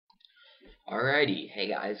Alrighty, hey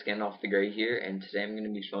guys, Gandalf the Grey here, and today I'm going to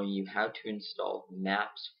be showing you how to install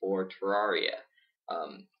maps for Terraria.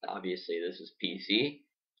 Obviously this is PC,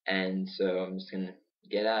 and so I'm just going to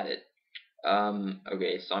get at it.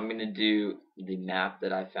 Okay, so I'm going to do the map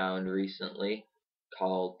that I found recently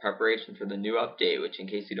called Preparation for the New Update, which in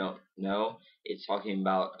case you don't know, it's talking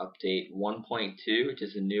about update 1.2, which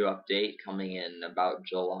is a new update coming in about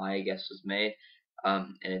July, I guess was made.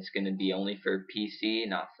 And it's going to be only for PC,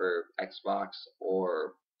 not for Xbox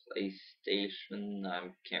or PlayStation. I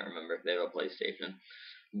can't remember if they have a PlayStation.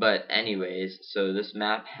 But anyways, so this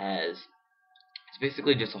map it's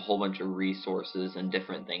basically just a whole bunch of resources and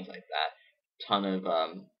different things like that. Ton of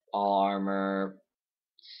all armor,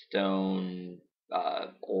 stone,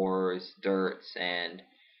 ores, dirt, sand,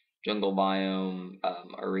 jungle biome,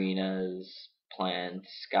 arenas, plants,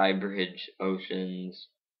 sky bridge, oceans,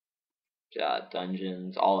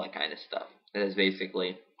 dungeons, all that kind of stuff. It is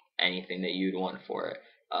basically anything that you'd want for it.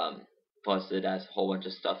 Plus, it has a whole bunch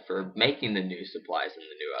of stuff for making the new supplies in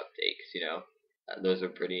the new update, 'cause, those are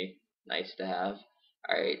pretty nice to have.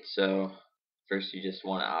 Alright, so first you just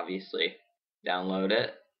want to obviously download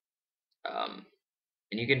it. And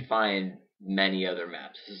you can find many other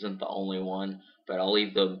maps. This isn't the only one, but I'll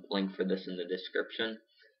leave the link for this in the description.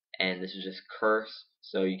 And this is just Curse,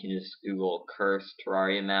 so you can just Google Curse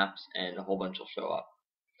Terraria maps and a whole bunch will show up.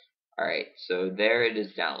 Alright, so there it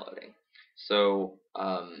is downloading. So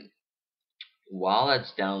while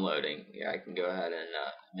it's downloading, I can go ahead and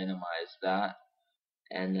minimize that.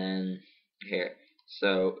 And then here,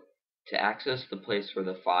 so to access the place where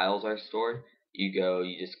the files are stored, you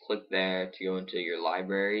just click there to go into your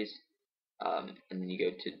libraries, and then you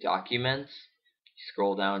go to Documents, you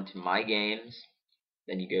scroll down to My Games,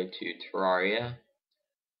 then you go to Terraria,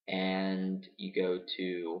 and you go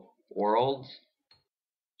to Worlds,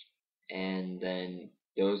 and then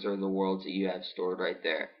those are the worlds that you have stored right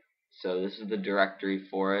there. So this is the directory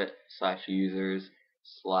for it, /users,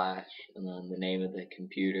 / and then the name of the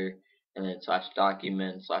computer, and then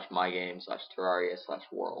 /documents, /mygames, /terraria,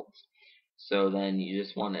 /worlds. So then you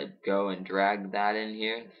just want to go and drag that in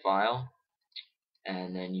here, the file,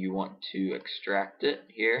 and then you want to extract it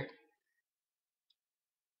here.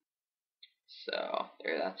 So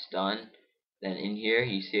there, that's done. Then in here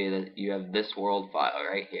you see that you have this world file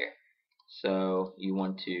right here. So you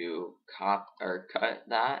want to cut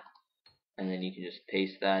that, and then you can just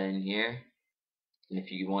paste that in here. And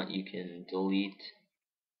if you want, you can delete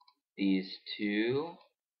these two.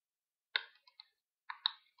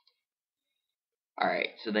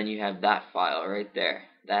 Alright, so then you have that file right there.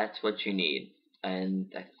 That's what you need.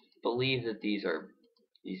 And I believe that these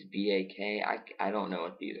BAK. I don't know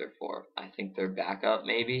what these are for. I think they're backup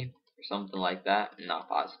maybe, or something like that. I'm not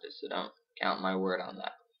positive, so don't count my word on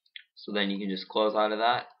that. So then you can just close out of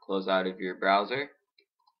that, close out of your browser,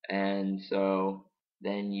 and so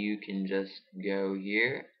then you can just go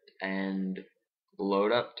here and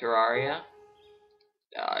load up Terraria.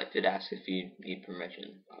 If it asks if you need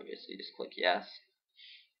permission, obviously just click yes.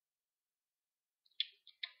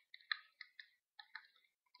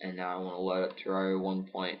 And now I want to load up Terraria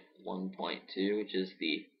 1.1.2, which is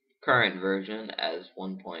the current version, as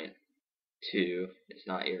 1.2 is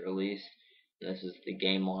not yet released. And this is the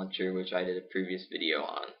game launcher, which I did a previous video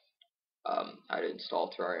on. How to install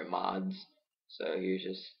Terraria mods. So here's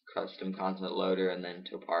just custom content loader and then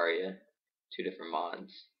Toparia, 2 different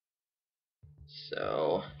mods.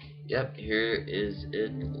 So yep, here is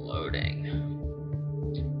it loading.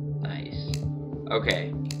 Nice.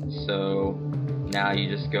 Okay, so now you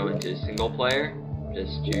just go into single player,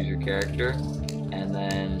 just choose your character, and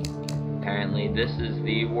then apparently this is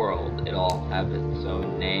the world. It'll have its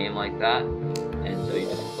own name like that, and so you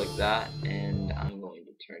just click that, and I'm going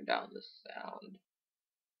to turn down the sound.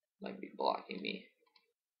 Might be blocking me.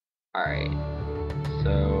 Alright,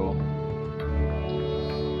 so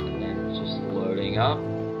and then it's just loading up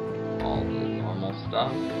all the normal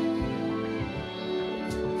stuff.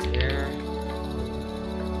 Here,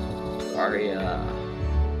 Aria,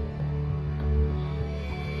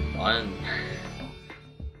 fun.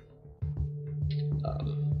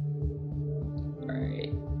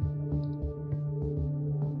 Alright.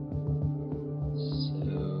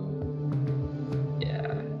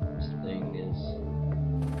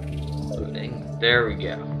 There we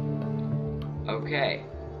go. Okay,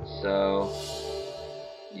 so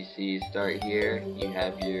you see, you start here, you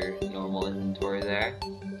have your normal inventory there,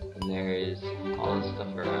 and there is all this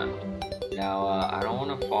stuff around. Now, I don't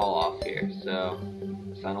want to fall off here, so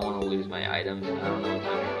I don't want to lose my items. I don't know what's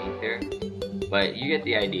underneath here, but you get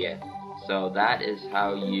the idea. So that is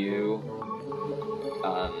how you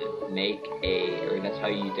that's how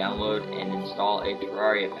you download and install a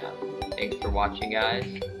Terraria map. Thanks for watching, guys.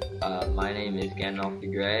 My name is Gandalf the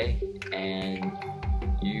Grey, and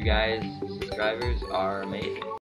you guys, subscribers, are amazing.